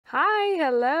Hi,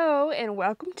 hello, and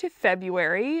welcome to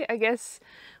February. I guess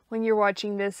when you're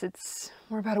watching this,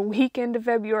 we're about a week into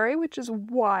February, which is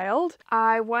wild.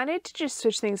 I wanted to just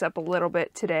switch things up a little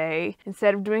bit today.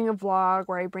 Instead of doing a vlog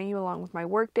where I bring you along with my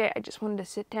work day, I just wanted to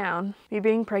sit down. Me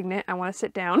being pregnant, I want to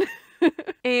sit down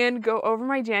and go over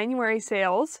my January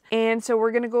sales. And so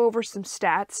we're going to go over some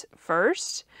stats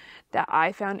first that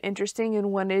I found interesting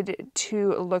and wanted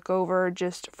to look over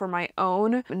just for my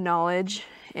own knowledge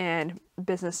and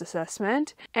business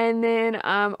assessment, and then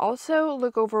also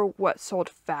look over what sold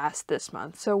fast this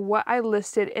month. So what I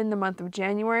listed in the month of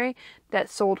January that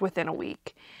sold within a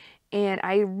week. And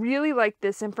I really like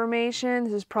this information.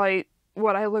 This is probably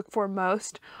what I look for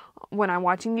most when I'm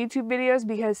watching YouTube videos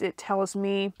because it tells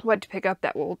me what to pick up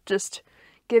that will just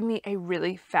give me a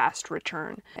really fast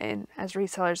return. And as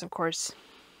resellers, of course,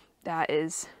 that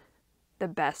is the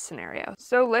best scenario.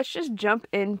 So let's just jump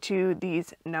into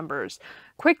these numbers.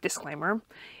 Quick disclaimer,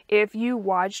 if you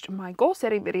watched my goal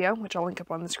setting video, which I'll link up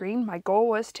on the screen, my goal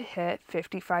was to hit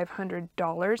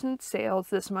 $5,500 in sales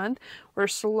this month. We're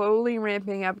slowly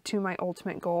ramping up to my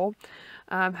ultimate goal.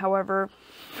 However,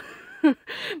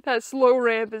 that slow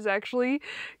ramp is actually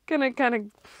gonna kind of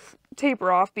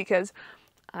taper off because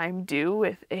I'm due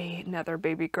with another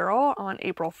baby girl on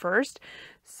April 1st.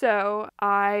 So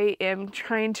I am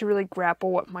trying to really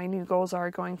grapple what my new goals are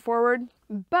going forward.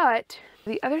 But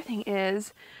the other thing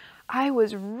is I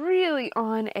was really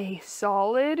on a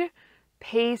solid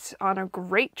pace, on a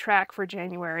great track for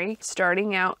January,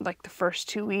 starting out like the first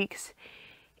 2 weeks.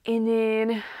 And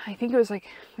then I think it was like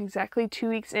exactly 2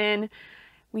 weeks in,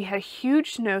 we had a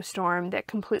huge snowstorm that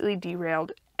completely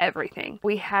derailed everything.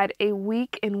 We had a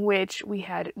week in which we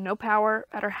had no power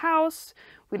at our house.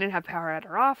 We didn't have power at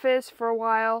our office for a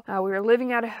while. We were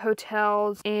living out of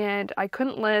hotels and I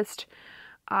couldn't list.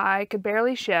 I could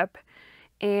barely ship.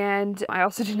 And I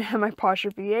also didn't have my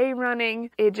Poshmark VA running.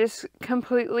 It just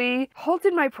completely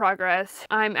halted my progress.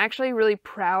 I'm actually really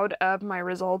proud of my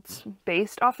results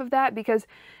based off of that because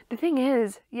the thing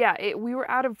is, yeah, we were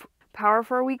out of power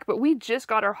for a week, but we just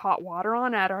got our hot water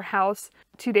on at our house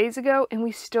 2 days ago and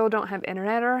we still don't have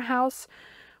internet at our house,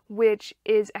 which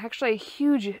is actually a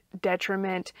huge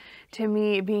detriment to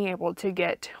me being able to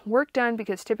get work done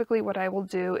because typically what I will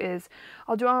do is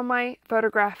I'll do all my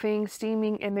photographing,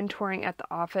 steaming, inventorying at the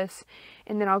office,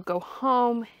 and then I'll go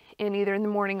home and either in the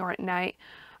morning or at night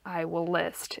I will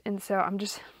list. And so I'm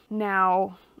just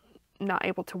now not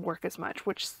able to work as much,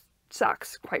 which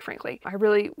sucks, quite frankly. I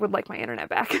really would like my internet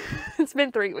back. It's been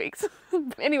 3 weeks.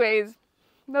 Anyways,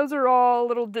 those are all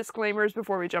little disclaimers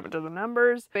before we jump into the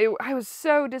numbers. I was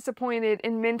so disappointed,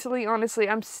 and mentally, honestly,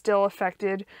 I'm still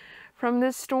affected from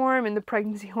this storm, and the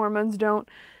pregnancy hormones don't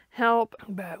help,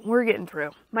 but we're getting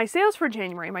through. My sales for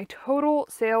January, my total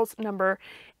sales number,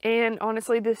 and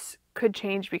honestly, this could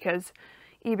change because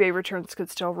eBay returns could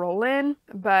still roll in,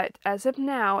 but as of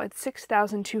now, it's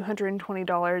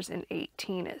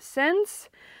 $6,220.18.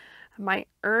 My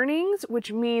earnings,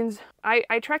 which means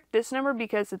I track this number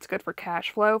because it's good for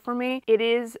cash flow for me. It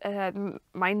is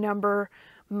my number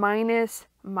minus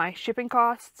my shipping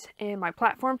costs and my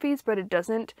platform fees, but it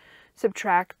doesn't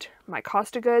subtract my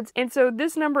cost of goods. And so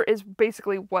this number is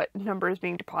basically what number is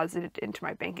being deposited into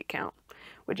my bank account,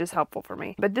 which is helpful for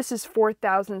me. But this is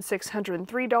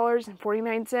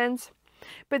 $4,603.49.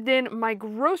 But then my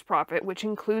gross profit, which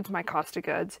includes my cost of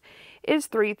goods, is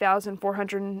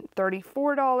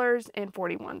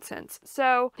 $3,434.41.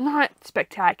 So not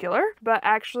spectacular, but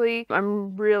actually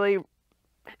I'm really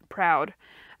proud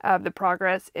of the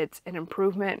progress. It's an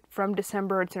improvement from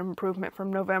December, it's an improvement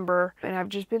from November, and I've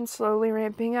just been slowly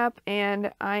ramping up,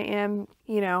 and I am,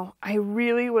 I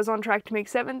really was on track to make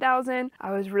 7,000.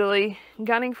 I was really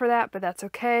gunning for that, but that's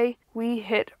okay. We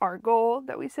hit our goal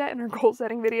that we set in our goal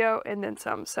setting video and then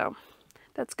some, so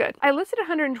that's good. I listed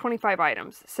 125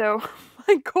 items, so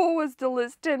my goal was to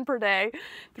list 10 per day,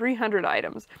 300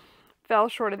 items. Fell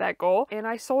short of that goal, and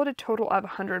I sold a total of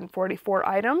 144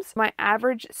 items. My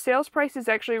average sales price is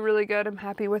actually really good. I'm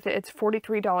happy with it. It's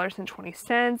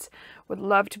 $43.20. Would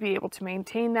love to be able to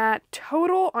maintain that.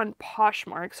 Total on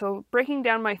Poshmark, so breaking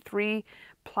down my 3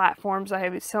 platforms, I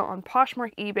have sell on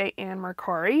Poshmark, eBay, and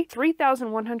Mercari.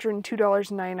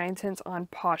 $3,102.99 on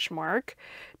Poshmark,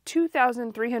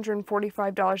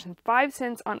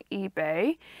 $2,345.05 on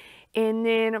eBay. And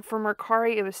then for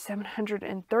Mercari, it was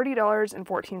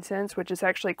 $730.14, which is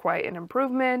actually quite an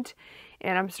improvement.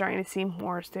 And I'm starting to see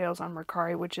more sales on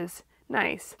Mercari, which is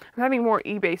nice. I'm having more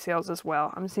eBay sales as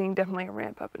well. I'm seeing definitely a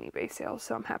ramp up in eBay sales,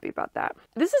 so I'm happy about that.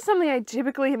 This is something I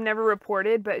typically have never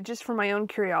reported, but just for my own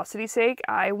curiosity's sake,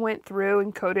 I went through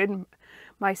and coded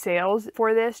my sales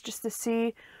for this just to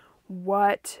see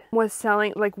what was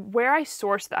selling, like where I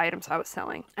sourced the items I was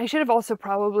selling. I should have also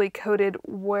probably coded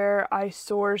where I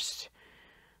sourced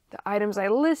the items I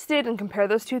listed and compare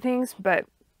those two things, but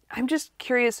I'm just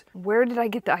curious, where did I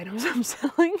get the items I'm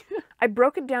selling? I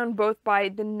broke it down both by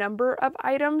the number of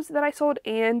items that I sold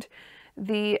and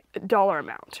the dollar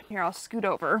amount. Here, I'll scoot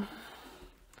over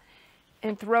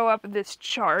and throw up this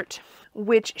chart,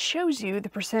 which shows you the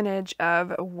percentage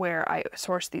of where I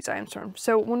sourced these items from.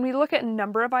 So when we look at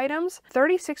number of items,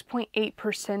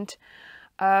 36.8%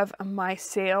 of my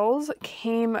sales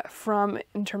came from,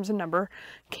 in terms of number,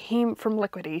 came from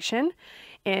liquidation.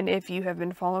 And if you have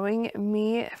been following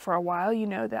me for a while, you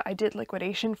know that I did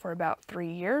liquidation for about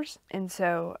 3 years. And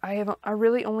so I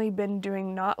really only been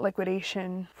doing not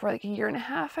liquidation for like 1.5 years,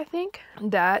 I think.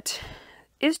 That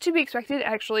is to be expected.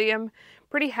 Actually, I'm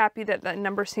pretty happy that that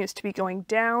number seems to be going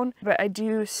down, but I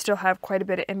do still have quite a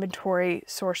bit of inventory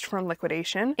sourced from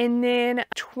liquidation. And then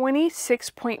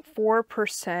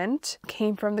 26.4%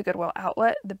 came from the Goodwill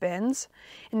outlet, the bins,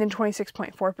 and then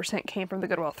 26.4% came from the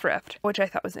Goodwill thrift, which I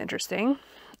thought was interesting.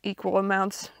 Equal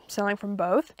amounts selling from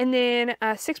both. And then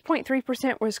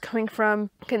 6.3% was coming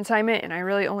from consignment, and I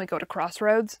really only go to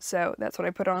Crossroads, so that's what I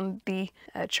put on the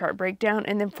chart breakdown.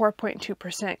 And then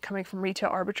 4.2% coming from retail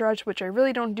arbitrage, which I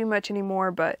really don't do much anymore,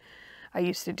 but I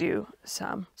used to do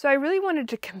some. So I really wanted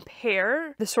to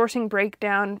compare the sourcing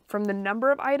breakdown from the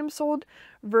number of items sold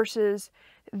versus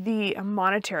the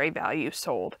monetary value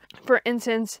sold. For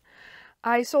instance,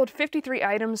 I sold 53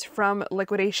 items from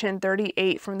liquidation,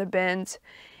 38 from the bins,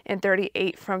 and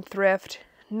 38 from thrift,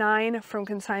 9 from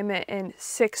consignment, and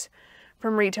 6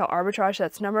 from retail arbitrage.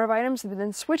 That's number of items. And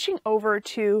then switching over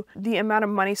to the amount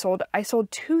of money sold, I sold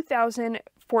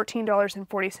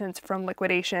 $2,014.40 from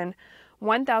liquidation,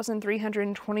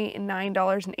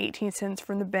 $1,329.18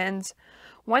 from the bins,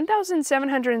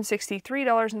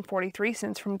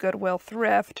 $1,763.43 from Goodwill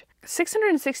thrift,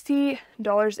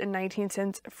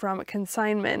 $660.19 from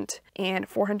consignment, and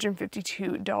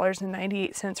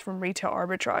 $452.98 from retail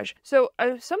arbitrage. So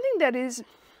something that is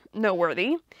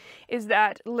noteworthy is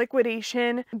that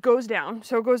liquidation goes down.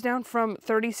 So it goes down from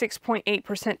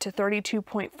 36.8% to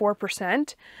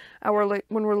 32.4%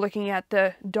 when we're looking at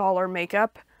the dollar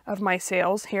makeup of my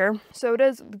sales here. So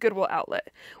does the Goodwill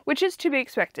outlet, which is to be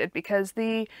expected because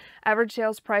the average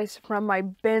sales price from my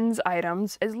bins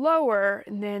items is lower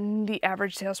than the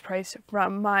average sales price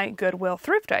from my Goodwill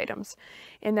thrift items,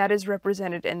 and that is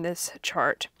represented in this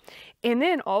chart. And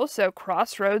then also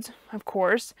Crossroads, of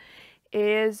course,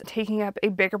 is taking up a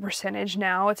bigger percentage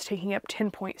now. It's taking up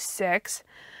 10.6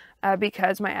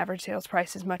 because my average sales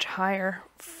price is much higher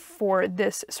for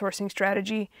this sourcing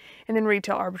strategy. And then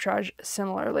retail arbitrage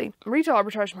similarly. Retail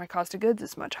arbitrage, my cost of goods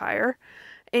is much higher.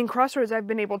 In Crossroads, I've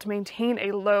been able to maintain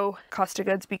a low cost of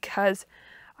goods because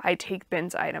I take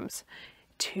bins items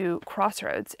to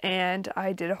Crossroads, and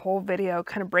I did a whole video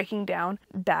kind of breaking down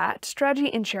that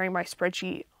strategy and sharing my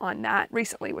spreadsheet on that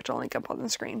recently, which I'll link up on the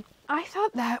screen. I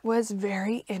thought that was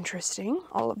very interesting,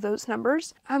 all of those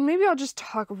numbers. Maybe I'll just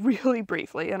talk really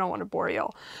briefly, I don't want to bore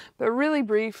y'all, but really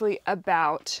briefly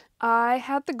about, I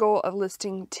had the goal of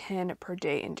listing 10 per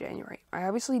day in January. I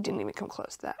obviously didn't even come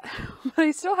close to that, but I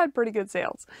still had pretty good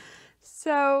sales.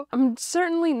 So I'm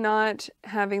certainly not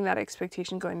having that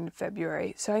expectation going into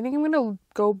February. So I think I'm going to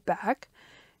go back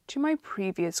to my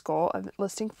previous goal of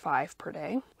listing 5 per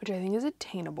day, which I think is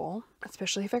attainable,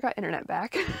 especially if I got internet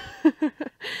back.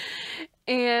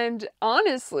 And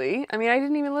honestly, I mean, I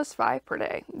didn't even list 5 per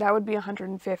day. That would be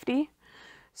 150.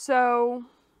 So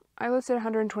I listed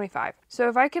 125. So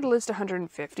if I could list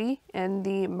 150 in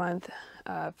the month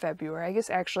of February, I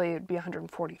guess actually it'd be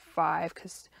 145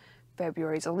 because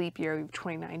February is a leap year, we have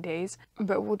 29 days,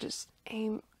 but we'll just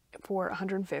aim for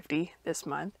 150 this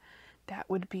month. That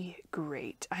would be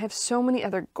great. I have so many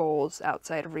other goals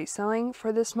outside of reselling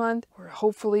for this month. We're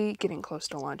hopefully getting close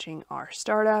to launching our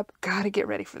startup. Gotta get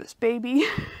ready for this baby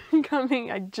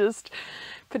coming. I just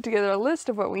put together a list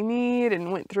of what we need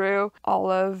and went through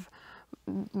all of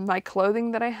my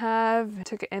clothing that I have,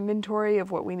 took an inventory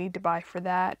of what we need to buy for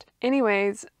that.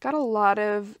 Anyways, got a lot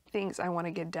of things I want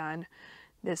to get done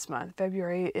this month.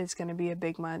 February is going to be a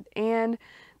big month, and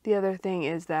the other thing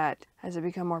is that as I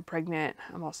become more pregnant,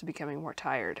 I'm also becoming more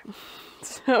tired.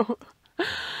 So,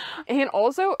 and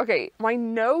also, okay, my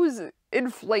nose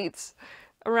inflates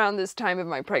around this time of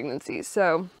my pregnancy.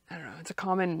 So, I don't know, it's a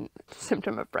common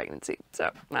symptom of pregnancy.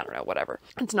 So, I don't know, whatever.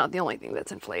 It's not the only thing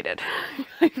that's inflated.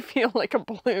 I feel like a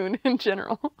balloon in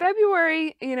general.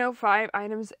 February, you know, 5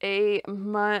 items a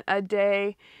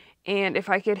day. And if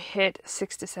I could hit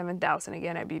 6,000 to 7,000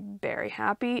 again, I'd be very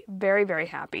happy, very, very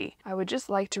happy. I would just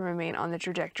like to remain on the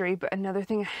trajectory. But another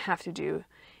thing I have to do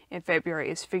in February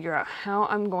is figure out how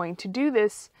I'm going to do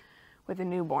this with a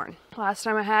newborn. Last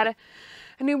time I had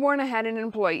a newborn, I had an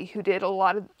employee who did all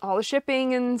the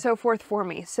shipping and so forth for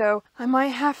me. So I might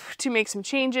have to make some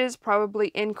changes, probably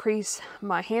increase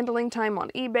my handling time on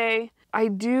eBay. I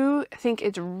do think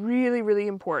it's really, really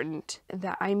important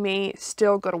that I may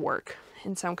still go to work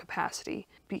in some capacity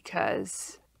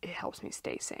because it helps me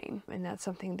stay sane. And that's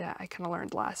something that I kind of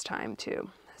learned last time too.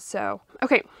 So,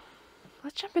 okay,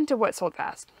 let's jump into what sold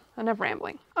fast. Enough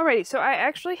rambling. Alrighty, so I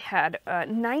actually had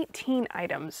 19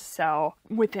 items sell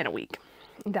within a week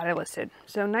that I listed.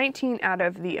 So 19 out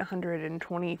of the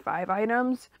 125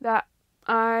 items that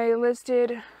I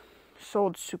listed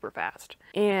sold super fast.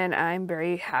 And I'm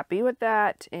very happy with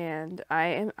that. And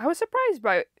I was surprised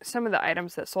by some of the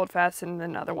items that sold fast, and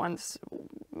then other ones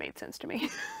made sense to me.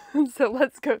 So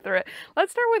let's go through it.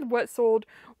 Let's start with what sold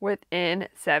within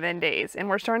 7 days. And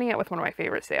we're starting out with one of my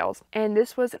favorite sales. And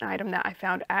this was an item that I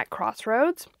found at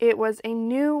Crossroads. It was a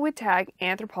new with tag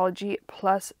Anthropologie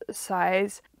plus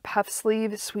size puff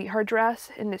sleeve sweetheart dress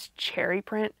in this cherry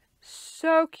print.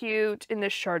 So cute in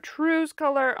this chartreuse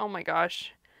color. Oh my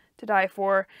gosh, to die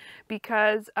for.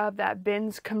 Because of that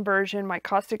bins conversion, my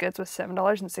cost of goods was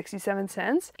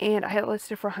 $7.67, and I had it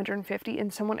listed for $150,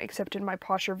 and someone accepted my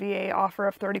Poshmark VA offer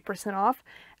of 30% off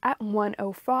at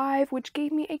 $105, which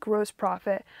gave me a gross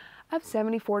profit of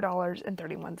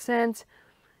 $74.31.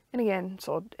 And again,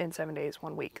 sold in 7 days,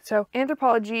 1 week. So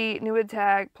Anthropologie, new with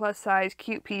tag, plus size,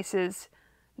 cute pieces,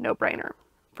 no brainer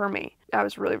for me. I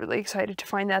was really, really excited to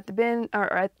find that at the bin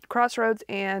or at Crossroads,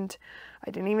 and I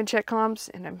didn't even check comps,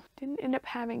 and I didn't end up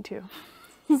having to.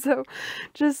 So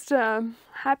just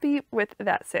happy with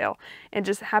that sale, and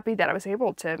just happy that I was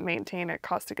able to maintain a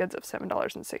cost of goods of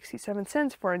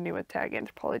 $7.67 for a new with tag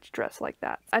Anthropologie dress like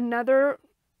that. Another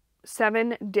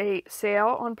 7-day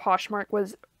sale on Poshmark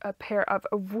was a pair of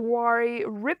Vuori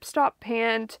ripstop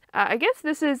pant. I guess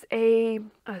this is a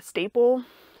staple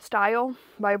style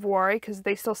by Vuori because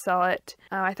they still sell it.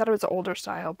 I thought it was an older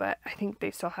style, but I think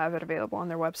they still have it available on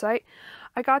their website.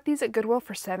 I got these at Goodwill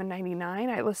for $7.99.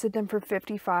 I listed them for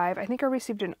 $55. I think I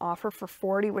received an offer for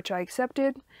 $40, which I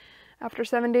accepted after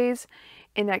 7 days,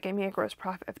 and that gave me a gross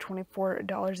profit of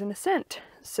 $24.01.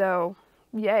 So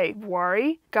yay,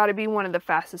 Vuori. Gotta be one of the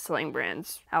fastest selling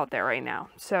brands out there right now.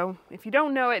 So if you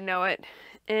don't know it, know it.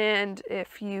 And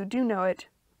if you do know it,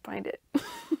 find it.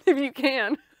 If you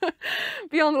can.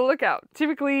 Be on the lookout.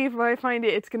 Typically, if I find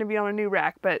it, it's going to be on a new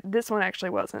rack, but this one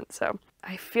actually wasn't. So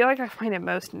I feel like I find it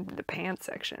most in the pants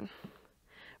section.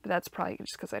 But that's probably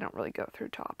just because I don't really go through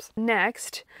tops.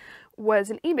 Next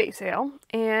was an eBay sale.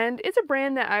 And it's a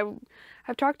brand that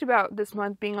I've talked about this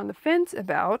month being on the fence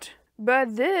about.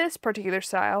 But this particular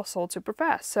style sold super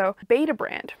fast. So Beta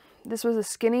brand. This was a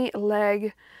skinny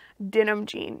leg denim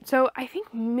jean. So I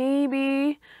think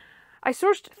maybe I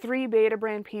sourced 3 Beta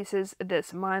brand pieces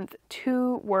this month.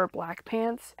 2 were black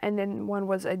pants, and then 1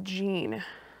 was a jean.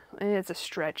 And it's a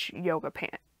stretch yoga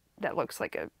pant that looks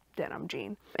like a denim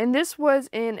jean. And this was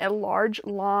in a large,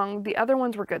 long. The other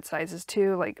ones were good sizes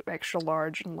too, like extra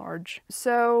large and large.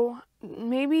 So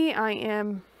maybe I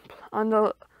am on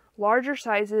the larger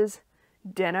sizes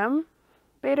denim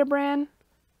Beta brand.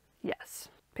 Yes,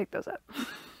 pick those up.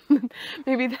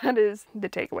 Maybe that is the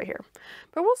takeaway here.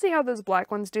 But we'll see how those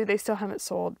black ones do. They still haven't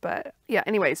sold, but yeah,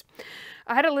 anyways.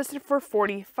 I had it listed for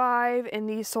 $45, and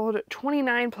these sold at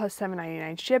 $29 plus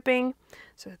 $7.99 shipping,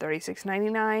 so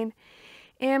 $36.99.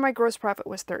 And my gross profit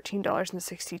was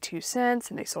 $13.62,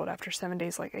 and they sold after 7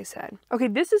 days, like I said. Okay,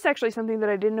 this is actually something that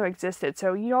I didn't know existed.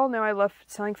 So you all know I love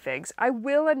selling figs. I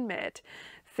will admit,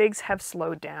 figs have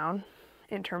slowed down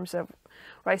in terms of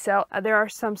what I sell. There are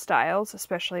some styles,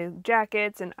 especially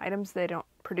jackets and items they don't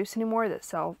produce anymore, that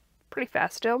sell pretty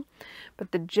fast still.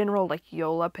 But the general like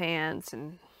Yola pants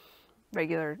and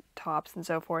regular tops and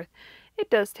so forth, it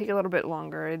does take a little bit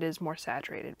longer. It is more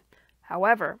saturated.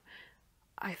 However,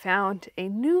 I found a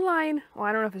new line, well,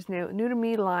 I don't know if it's new to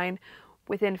me line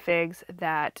within Figs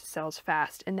that sells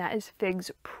fast, and that is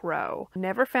Figs Pro.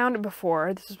 Never found it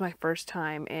before. This was my first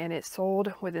time, and it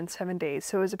sold within 7 days.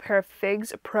 So it was a pair of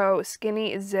Figs Pro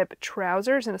skinny zip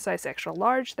trousers in a size extra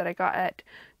large that I got at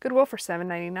Goodwill for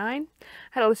 $7.99. I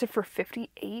had it listed for $58,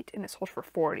 and it sold for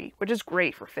 $40, which is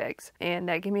great for Figs. And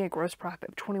that gave me a gross profit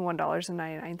of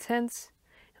 $21.99. And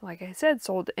like I said,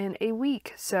 sold in a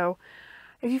week. So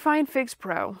if you find Figs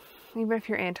Pro, even if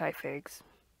you're anti-Figs,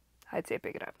 I'd say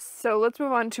pick it up. So let's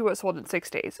move on to what sold in 6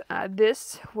 days.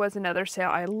 This was another sale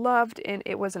I loved, and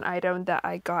it was an item that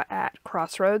I got at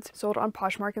Crossroads. Sold on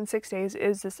Poshmark in 6 days.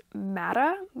 Is this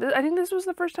Mata? I think this was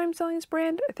the first time selling this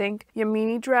brand. I think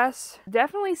Yamini dress.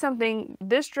 Definitely something,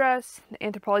 this dress, the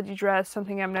Anthropologie dress,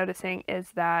 something I'm noticing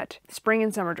is that spring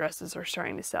and summer dresses are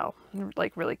starting to sell.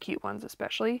 Like really cute ones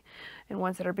especially, and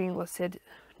ones that are being listed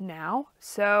now.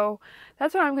 So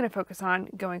that's what I'm going to focus on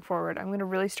going forward. I'm going to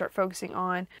really start focusing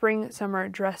on spring, summer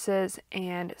dresses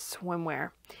and swimwear.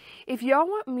 If y'all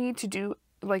want me to do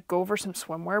like go over some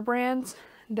swimwear brands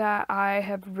that I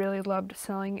have really loved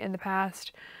selling in the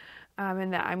past,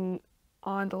 and that I'm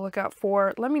on the lookout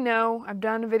for, let me know. I've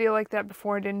done a video like that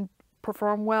before. It didn't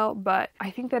perform well, but I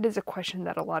think that is a question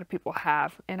that a lot of people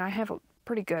have, and I have a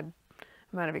pretty good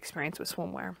amount of experience with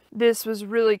swimwear. This was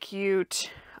really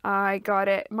cute. I got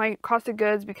it, my cost of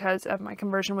goods because of my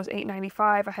conversion was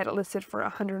 $8.95. I had it listed for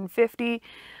 $150.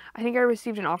 I think I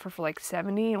received an offer for like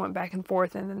 $70 and went back and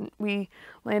forth, and then we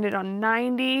landed on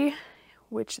 $90,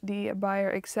 which the buyer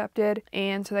accepted,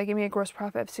 and so that gave me a gross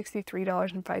profit of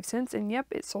 $63.05, and yep,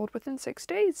 it sold within 6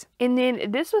 days. And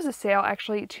then this was a sale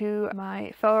actually to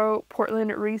my fellow Portland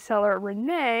reseller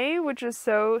Renee, which is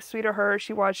so sweet of her.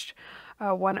 She watched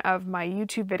one of my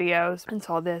YouTube videos and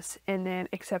saw this and then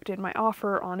accepted my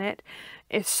offer on it.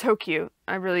 It's so cute.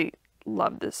 I really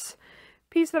love this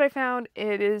piece that I found.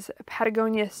 It is a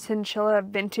Patagonia Chinchilla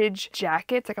vintage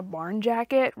jacket. It's like a barn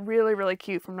jacket. Really, really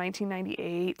cute, from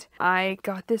 1998. I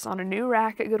got this on a new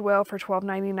rack at Goodwill for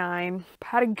 $12.99.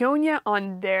 Patagonia,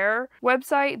 on their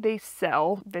website, they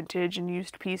sell vintage and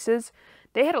used pieces.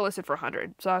 They had it listed for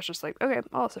 $100, so I was just like, okay,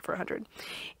 I'll list it for $100.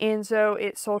 And so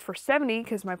it sold for $70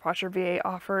 because my Posher VA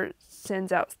offer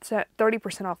sends out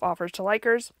 30% off offers to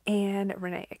likers, and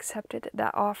Renee accepted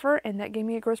that offer, and that gave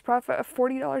me a gross profit of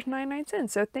 $40.99.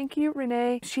 So thank you,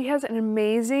 Renee. She has an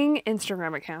amazing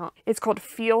Instagram account. It's called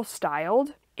Feel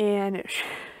Styled, and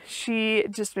she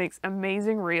just makes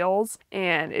amazing reels,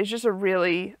 and it's just a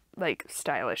really like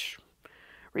stylish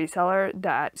reseller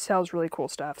that sells really cool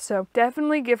stuff. So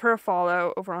definitely give her a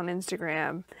follow over on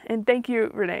Instagram. And thank you,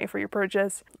 Renee, for your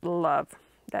purchase. Love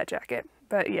that jacket.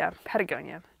 But yeah,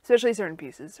 Patagonia, especially certain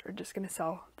pieces, are just going to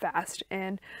sell fast,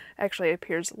 and actually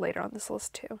appears later on this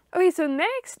list too. Okay, so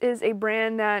next is a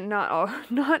brand that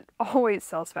not always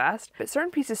sells fast, but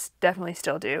certain pieces definitely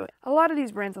still do. A lot of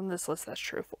these brands on this list that's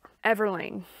true for.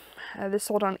 Everlane. This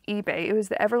sold on eBay. It was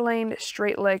the Everlane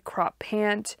straight leg crop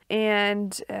pant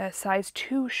and size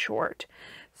 2 short.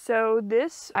 So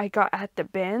this I got at the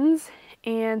bins,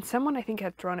 and someone I think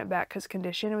had thrown it back because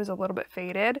condition, it was a little bit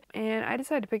faded, and I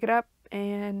decided to pick it up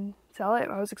and sell it.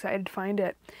 I was excited to find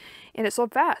it, and it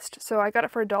sold fast. So I got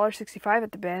it for $1.65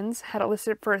 at the bins, had it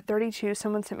listed for $32.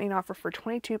 Someone sent me an offer for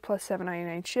 $22 plus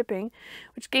 $7.99 shipping,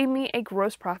 which gave me a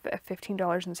gross profit of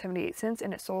 $15.78,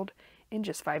 and it sold in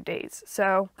just 5 days.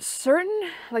 So certain,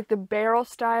 like the barrel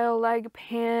style leg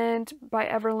pant by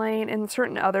Everlane and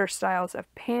certain other styles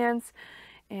of pants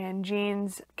and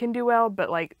jeans can do well, but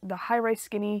like the high-rise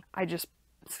skinny, I just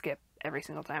skip every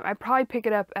single time. I'd probably pick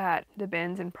it up at the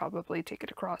bins and probably take it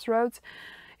to Crossroads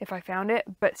if I found it,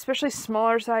 but especially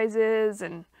smaller sizes,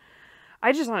 and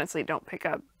I just honestly don't pick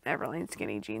up Everlane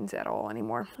skinny jeans at all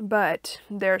anymore, but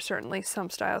there are certainly some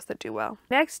styles that do well.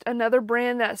 Next, another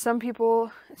brand that some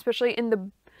people, especially in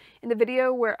the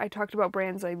video where I talked about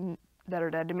brands that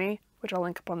are dead to me, which I'll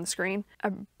link up on the screen,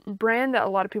 a brand that a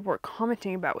lot of people were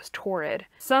commenting about was Torrid.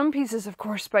 Some pieces, of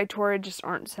course, by Torrid just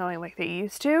aren't selling like they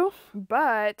used to,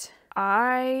 but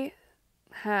I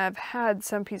have had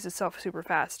some pieces sell super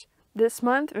fast. This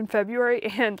month, in February,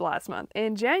 and last month.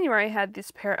 In January, I had this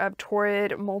pair of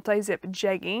Torrid multi-zip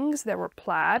jeggings that were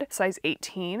plaid, size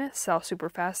 18, sell super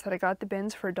fast, that I got at the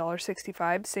bins for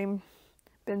 $1.65, same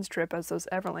bins trip as those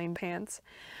Everlane pants.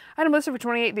 I had them listed for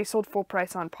 $28. They sold full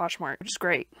price on Poshmark, which is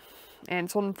great, and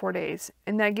sold in 4 days,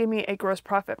 and that gave me a gross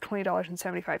profit of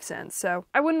 $20.75. So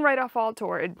I wouldn't write off all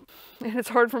Torrid, and it's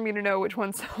hard for me to know which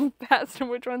ones sell fast and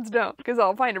which ones don't, because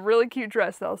I'll find a really cute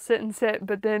dress that'll sit and sit,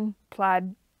 but then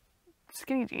plaid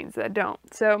skinny jeans that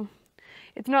don't. So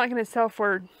it's not going to sell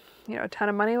for, you know, a ton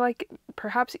of money like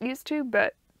perhaps it used to,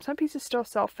 but some pieces still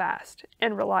sell fast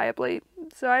and reliably.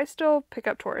 So I still pick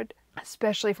up Torrid,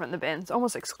 especially from the bins,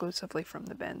 almost exclusively from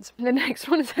the bins. The next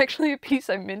one is actually a piece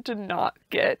I meant to not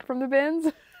get from the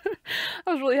bins.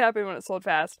 I was really happy when it sold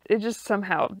fast. It just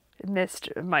somehow missed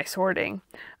my sorting.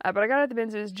 But I got it at the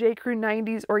bins. It was J. Crew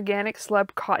 90s organic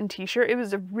slub cotton t-shirt. It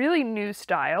was a really new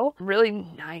style, really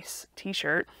nice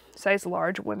t-shirt, size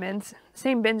large, women's.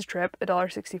 Same bins trip,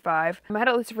 $1.65. I had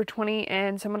it listed for $20,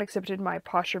 and someone accepted my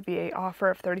Posher VA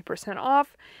offer of 30%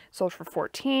 off. Sold for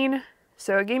 $14.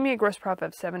 So it gave me a gross profit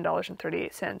of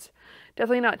 $7.38.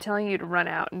 Definitely not telling you to run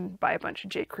out and buy a bunch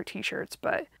of J. Crew t-shirts,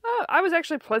 but I was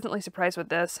actually pleasantly surprised with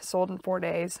this. Sold in 4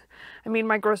 days. I mean,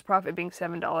 my gross profit being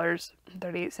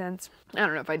 $7.38. I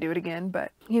don't know if I do it again,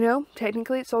 but you know,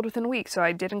 technically it sold within a week, so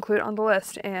I did include it on the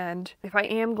list. And if I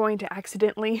am going to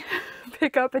accidentally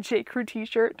pick up a J. Crew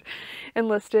t-shirt and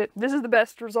list it, this is the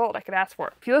best result I could ask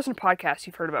for. If you listen to podcasts,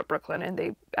 you've heard about Brooklyn, and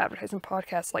they advertise in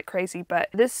podcasts like crazy, but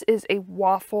this is a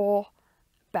waffle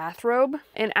bathrobe.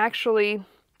 And actually,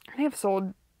 I think I've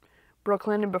sold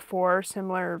Brooklyn and before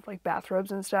similar like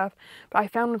bathrobes and stuff, but I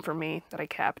found one for me that I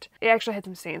kept. It actually had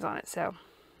some stains on it, so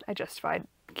I justified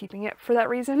keeping it for that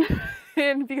reason.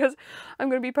 And because I'm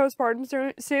going to be postpartum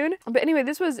soon. But anyway,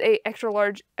 this was a extra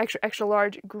large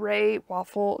gray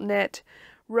waffle knit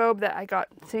robe that I got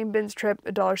same bins trip,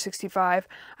 $1.65. I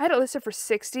had it listed for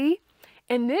 $60,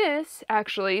 and this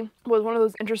actually was one of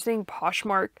those interesting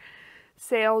Poshmark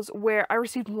sales where I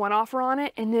received one offer on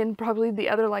it, and then probably the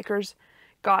other likers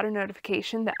got a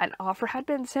notification that an offer had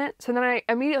been sent. So then I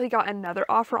immediately got another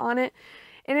offer on it.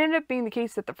 It ended up being the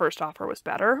case that the first offer was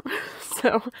better.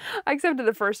 So I accepted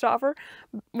the first offer,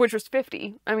 which was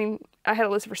 $50. I mean, I had it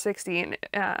listed for $60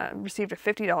 and received a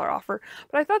 $50 offer,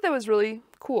 but I thought that was really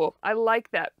cool. I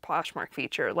like that Poshmark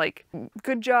feature. Like,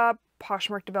 good job,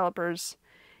 Poshmark developers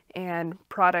and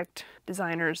product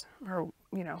designers, or,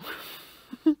 you know,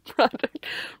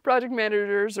 project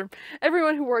managers, or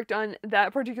everyone who worked on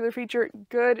that particular feature.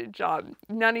 Good job.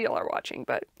 None of y'all are watching,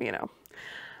 but you know,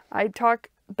 I talk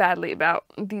badly about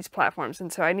these platforms,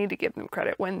 and so I need to give them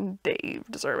credit when they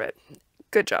deserve it.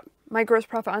 Good job. My gross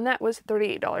profit on that was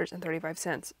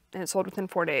 $38.35, and it sold within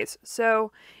 4 days.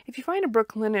 So if you find a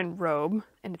Brooklyn robe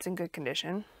and it's in good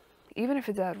condition, even if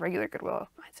it's at regular Goodwill,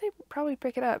 I'd say probably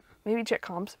pick it up. Maybe check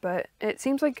comps, but it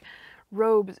seems like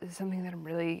robes is something that I'm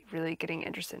really getting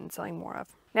interested in selling more of.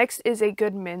 Next is a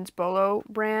good men's bolo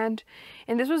brand,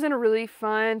 and this was in a really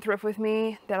fun thrift with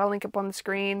me that I'll link up on the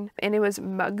screen, and it was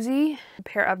Mogi, a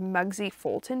pair of Mogi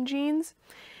Fulton jeans.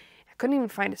 I couldn't even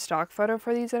find a stock photo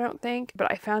for these, I don't think, but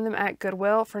I found them at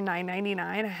Goodwill for $9.99.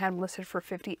 I had them listed for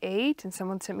 $58, and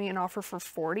someone sent me an offer for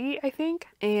 $40, I think,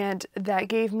 and that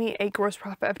gave me a gross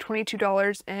profit of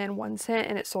 $22.01,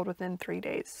 and it sold within 3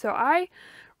 days. So I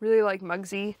really like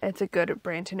Mogi. It's a good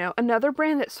brand to know. Another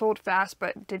brand that sold fast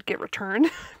but did get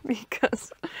returned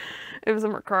because it was a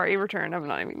Mercari return, I'm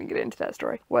not even gonna get into that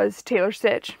story, was Taylor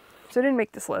Stitch. So I didn't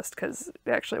make this list because it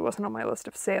actually wasn't on my list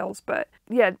of sales, but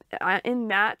yeah, in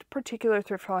that particular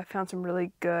thrift haul I found some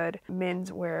really good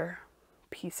menswear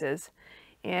pieces,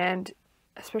 and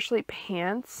especially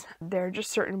pants. There are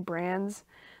just certain brands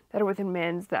that are within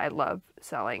men's that I love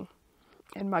selling,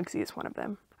 and Mogi is one of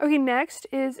them. Okay, next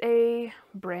is a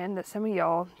brand that some of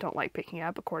y'all don't like picking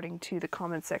up, according to the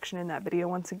comments section in that video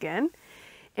once again,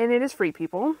 and it is Free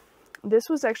People. This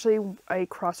was actually a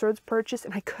Crossroads purchase,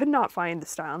 and I could not find the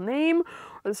style name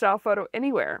or the style photo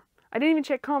anywhere. I didn't even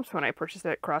check comps when I purchased it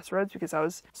at Crossroads because I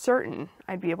was certain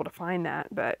I'd be able to find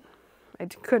that, but I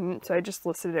couldn't, so I just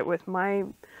listed it with my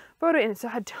photo, and it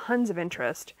still had tons of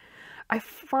interest. I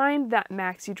find that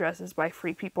maxi dresses by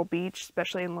Free People Beach,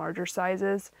 especially in larger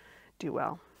sizes, do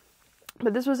well.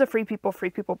 But this was a Free People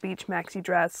Beach maxi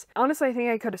dress. Honestly, I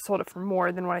think I could have sold it for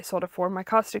more than what I sold it for. My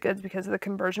cost of goods, because of the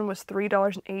conversion, was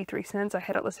 $3.83. I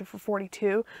had it listed for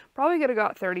 $42. Probably could have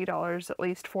got $30 at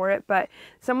least for it, but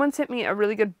someone sent me a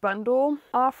really good bundle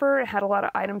offer. It had a lot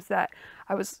of items that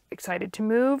I was excited to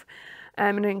move,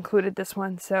 and it included this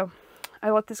one, so I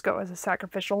let this go as a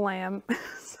sacrificial lamb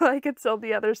so I could sell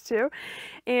the others too.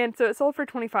 And so it sold for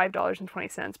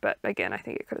 $25.20, but again, I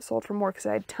think it could have sold for more because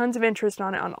I had tons of interest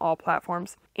on it on all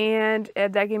platforms. And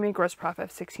that gave me a gross profit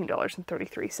of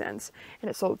 $16.33, and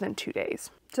it sold within 2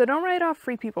 days. So don't write off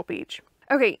Free People Beach.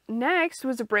 Okay, next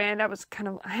was a brand I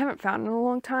haven't found in a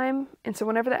long time, and so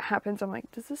whenever that happens, I'm like,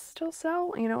 does this still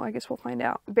sell? You know, I guess we'll find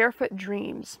out. Barefoot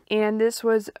Dreams, and this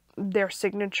was their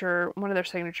signature, one of their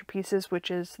signature pieces,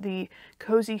 which is the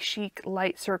Cozy Chic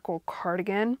Light Circle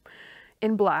cardigan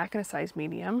in black in a size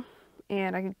medium,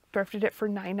 and I thrifted it for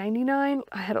 $9.99.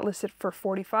 I had it listed for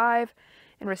 $45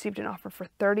 and received an offer for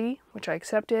 $30, which I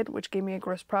accepted, which gave me a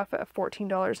gross profit of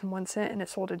 $14.01, and it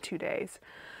sold in 2 days.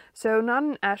 So not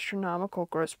an astronomical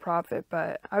gross profit,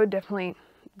 but I would definitely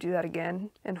do that again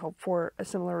and hope for a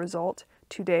similar result.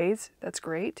 2 days, that's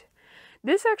great.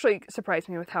 This actually surprised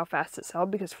me with how fast it sold,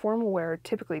 because formal wear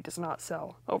typically does not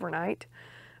sell overnight,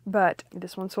 but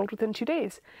this one sold within 2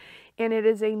 days. And it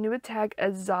is a Nuitag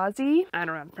Azazi, I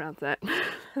don't know how to pronounce that,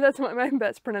 That's my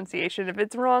best pronunciation. If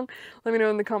it's wrong, let me know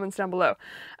in the comments down below.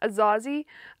 A Zazie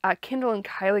Kendall and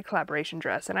Kylie collaboration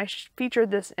dress, and I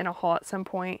featured this in a haul at some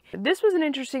point. This was an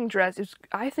interesting dress. It was,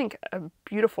 I think, a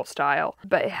beautiful style,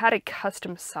 but it had a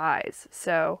custom size,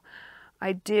 so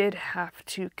I did have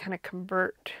to kind of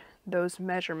convert those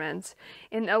measurements.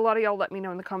 And a lot of y'all let me know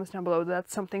in the comments down below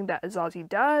that's something that Zazie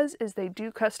does, is they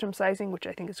do custom sizing, which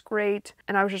I think is great.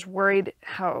 And I was just worried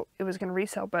how it was going to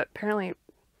resell, but apparently it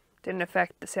didn't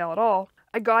affect the sale at all.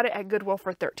 I got it at Goodwill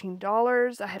for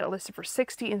 $13. I had it listed for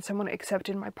 $60 and someone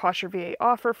accepted my Poshmark VA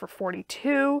offer for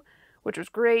 $42, which was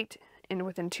great. And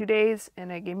within 2 days,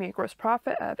 and it gave me a gross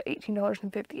profit of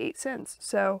 $18.58.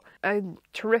 So a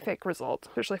terrific result,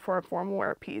 especially for a formal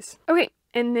wear piece. Okay.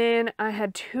 And then I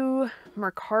had 2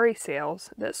 Mercari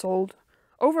sales that sold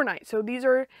overnight. So these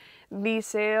are the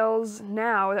sales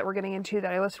now that we're getting into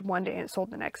that I listed one day and it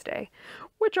sold the next day,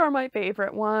 which are my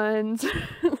favorite ones.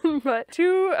 But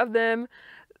 2 of them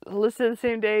listed the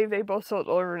same day, they both sold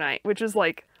overnight, which is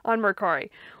like on Mercari,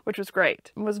 which was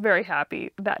great. I was very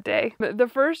happy that day. But the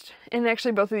first, and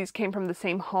actually both of these came from the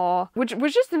same haul, which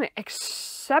was just an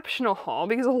exceptional haul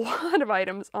because a lot of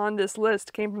items on this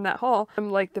list came from that haul.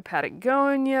 Like the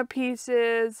Patagonia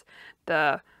pieces,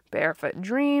 the Barefoot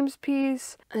Dreams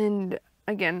piece, and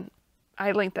again,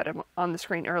 I linked that up on the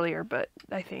screen earlier, but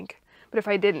if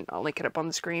I didn't, I'll link it up on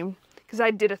the screen because I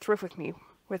did a thrift with me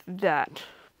with that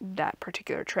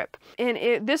particular trip.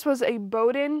 And this was a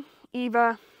Bowden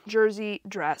Eva jersey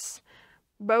dress.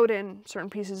 Bowden,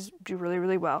 certain pieces do really,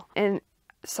 really well. And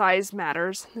size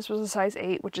matters. This was a size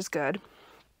 8, which is good.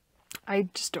 I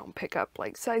just don't pick up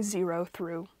like size 0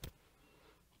 through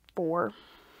 4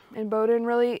 in Bowden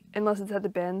really, unless it's at the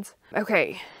bins.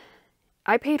 Okay,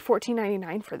 I paid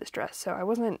 $14.99 for this dress, so I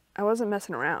wasn't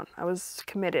messing around. I was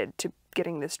committed to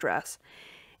getting this dress.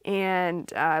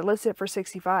 And I listed it for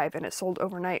 $65 and it sold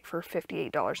overnight for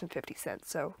 $58.50.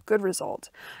 So good result.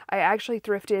 I actually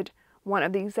thrifted one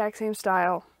of the exact same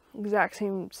style, exact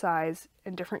same size,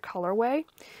 and different colorway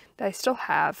that I still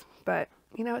have, but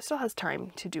you know, it still has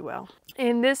time to do well.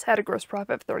 And this had a gross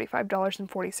profit of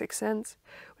 $35.46,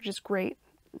 which is great.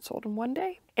 It sold in one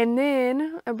day. And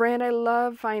then a brand I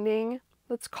love finding,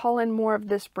 let's call in more of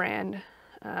this brand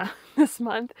this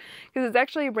month, because it's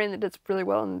actually a brand that does really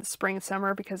well in the spring and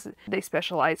summer because they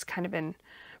specialize kind of in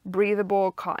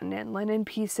breathable cotton and linen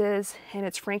pieces, and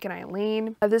it's Frank and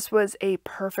Eileen. This was a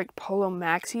perfect polo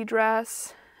maxi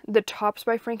dress. The tops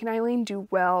by Frank and Eileen do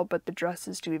well, but the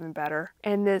dresses do even better.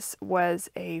 And this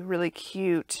was a really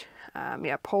cute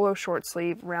polo short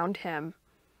sleeve round hem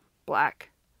black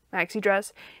maxi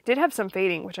dress. It did have some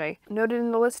fading, which I noted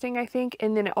in the listing, I think,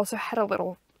 and then it also had a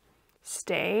little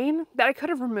stain that I could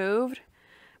have removed,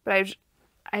 but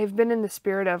I've been in the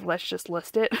spirit of let's just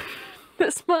list it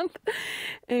this month,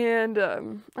 and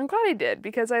I'm glad I did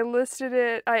because I listed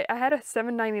it. I had a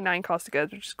 $7.99 cost of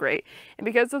goods, which is great, and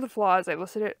because of the flaws, I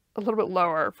listed it a little bit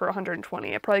lower for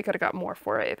 $120. I probably could have got more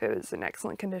for it if it was in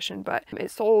excellent condition, but it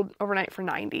sold overnight for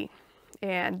 $90,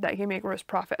 and that gave me a gross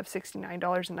profit of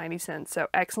 $69.90. So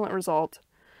excellent result.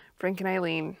 Frank and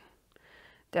Eileen,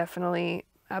 definitely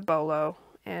a bolo.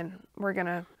 And we're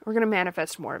gonna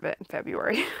manifest more of it in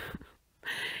February.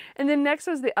 And then next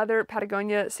was the other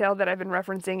Patagonia sale that I've been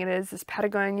referencing. It is this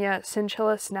Patagonia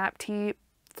Chinchilla Snap Tee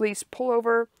Fleece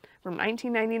Pullover from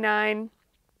 $19.99.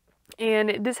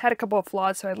 And this had a couple of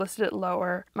flaws, so I listed it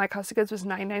lower. My cost of goods was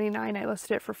 $9.99. I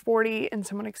listed it for $40, and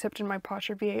someone accepted my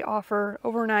Poshmark VA offer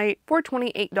overnight for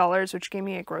 $28, which gave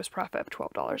me a gross profit of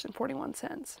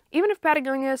 $12.41. Even if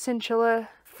Patagonia Chinchilla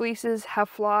fleeces have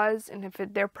flaws, and if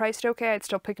they're priced okay, I'd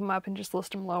still pick them up and just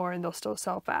list them lower and they'll still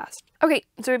sell fast. Okay,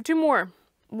 so we have 2 more.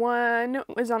 One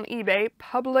was on eBay,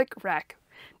 Public Rec.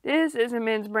 This is a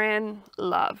men's brand.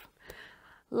 Love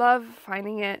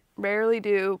finding it. Rarely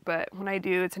do, but when I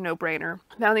do, it's a no-brainer.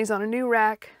 Found these on a new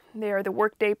rack. They are the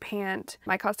workday pant.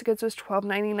 My cost of goods was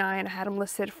 $12.99. I had them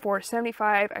listed for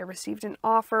 $75. I received an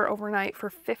offer overnight for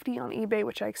 $50 on eBay,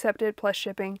 which I accepted, plus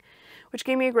shipping, which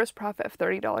gave me a gross profit of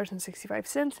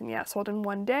 $30.65. And yeah, sold in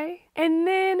one day. And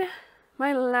then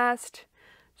my last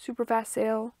super fast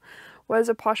sale was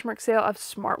a Poshmark sale of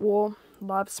Smart Wool.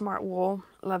 Love Smart Wool.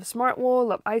 Love Smart Wool.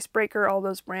 Love Icebreaker. All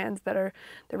those brands that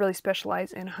really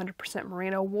specialize in 100%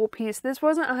 merino wool piece. This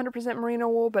wasn't 100% merino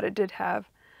wool, but it did have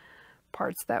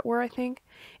parts that were, I think.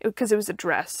 Because it was a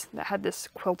dress that had this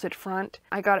quilted front.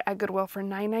 I got it at Goodwill for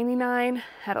 $9.99,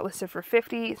 had it listed for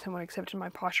 $50. Someone accepted my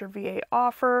Poshmark VA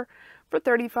offer for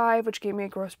 $35, which gave me a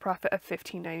gross profit of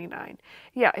 $15.99.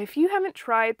 Yeah, if you haven't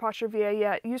tried Poshmark VA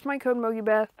yet, use my code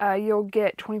MOGIBETH. You'll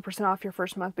get 20% off your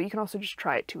first month, but you can also just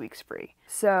try it 2 weeks free.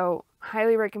 So,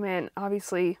 highly recommend.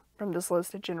 Obviously, from this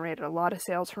list, it generated a lot of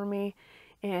sales for me.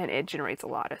 And it generates a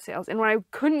lot of sales. And when I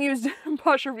couldn't use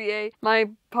Poshmark VA, my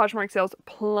Poshmark sales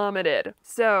plummeted.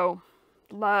 So,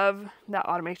 love that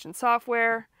automation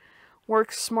software.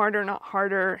 Work smarter, not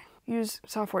harder. Use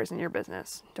softwares in your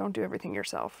business. Don't do everything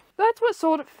yourself. That's what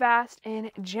sold fast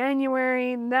in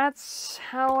January. That's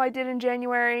how I did in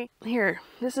January. Here,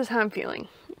 this is how I'm feeling.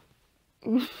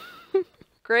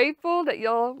 Grateful that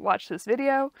y'all watched this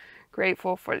video.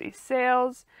 Grateful for these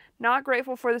sales. Not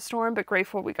grateful for the storm, but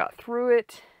grateful we got through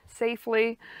it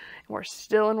safely. And we're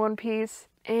still in one piece.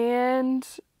 And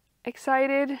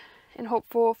excited and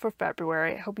hopeful for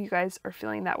February. I hope you guys are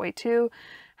feeling that way too.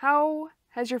 How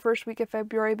has your first week of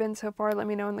February been so far? Let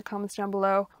me know in the comments down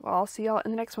below. Well, I'll see y'all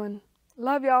in the next one.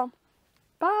 Love y'all.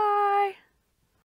 Bye.